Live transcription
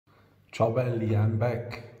Ciao belli, I'm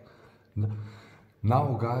back.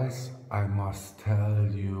 Now guys, I must tell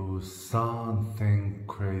you something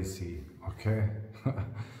crazy, okay?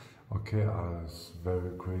 Okay, it's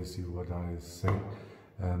very crazy what I say.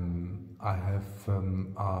 I have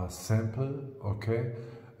a sample, okay?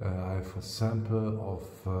 I have a sample of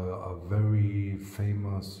a very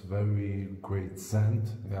famous, very great scent,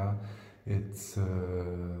 yeah? It's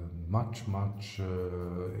much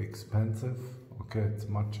expensive, okay? It's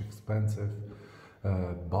much expensive.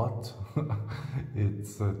 But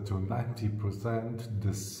it's to 90%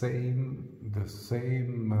 the same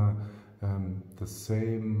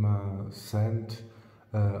scent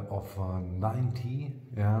of a 90,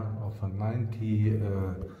 yeah, of a 90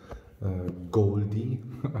 Goldie,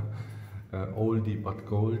 oldie but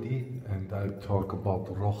goldie, and I talk about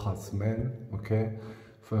Rochas men, okay,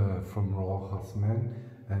 from Rochas men,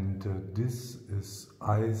 and this is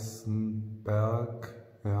Eisenberg,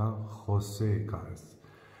 yeah, Jose, guys.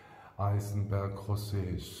 Eisenberg Jose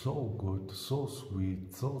is so good, so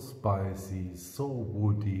sweet, so spicy, so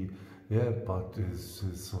woody, yeah, but this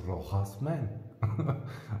is Rochas man.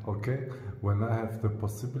 Okay, when I have the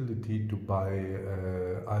possibility to buy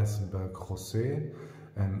Eisenberg Jose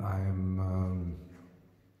and I'm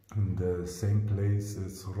in the same place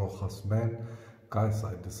as Rochas man, guys,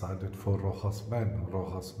 I decided for Rochas man.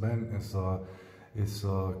 Rochas man is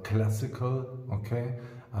a classical, okay,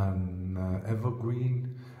 and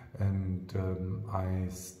evergreen, and I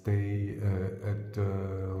stay at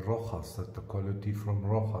Rochas, at the quality from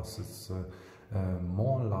Rochas. It's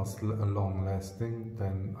more long lasting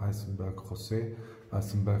than Eisenberg Jose.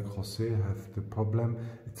 Eisenberg Jose have the problem,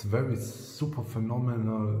 it's very super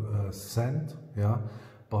phenomenal scent, yeah,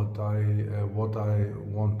 but what I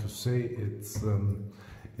want to say, it's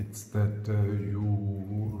that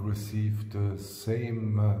you receive the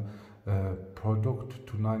same product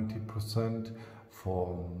to 90%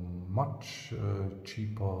 for much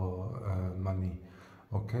cheaper money.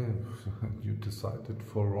 Okay, you decided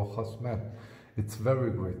for Rochas man. It's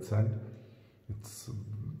very great scent. It's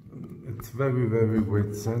very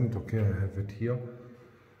great scent. Okay, I have it here.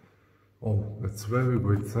 Oh, it's very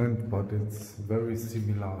great scent, but it's very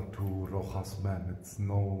similar to Rochas man. It's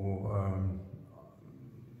no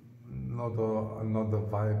another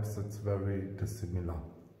vibes. It's very dissimilar.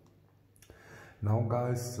 Now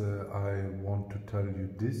guys, I want to tell you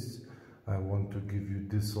this. I want to give you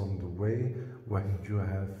this on the way when you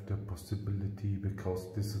have the possibility,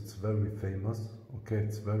 because this is very famous. Okay,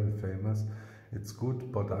 it's very famous. It's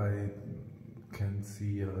good, but I can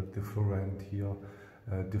see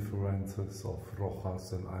differences of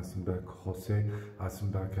Rochas and Eisenberg Jose.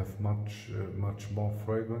 Eisenberg have much more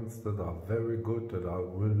fragrance that are very good, that I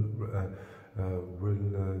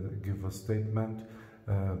will give a statement.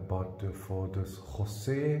 But for this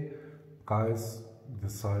Jose, guys,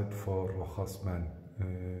 decide for Rochas man.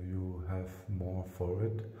 You have more for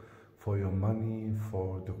it, for your money,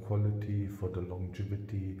 for the quality, for the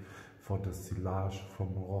longevity, for the silage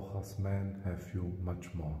from Rochas man. Have you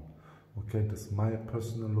much more? Okay, that's my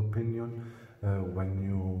personal opinion. When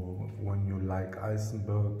you like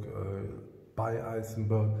Eisenberg, buy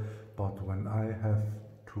Eisenberg. But when I have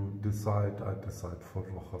to decide, I decide for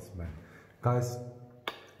Rochas man. Guys,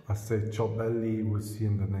 I say ciao belli, we'll see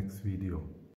you in the next video.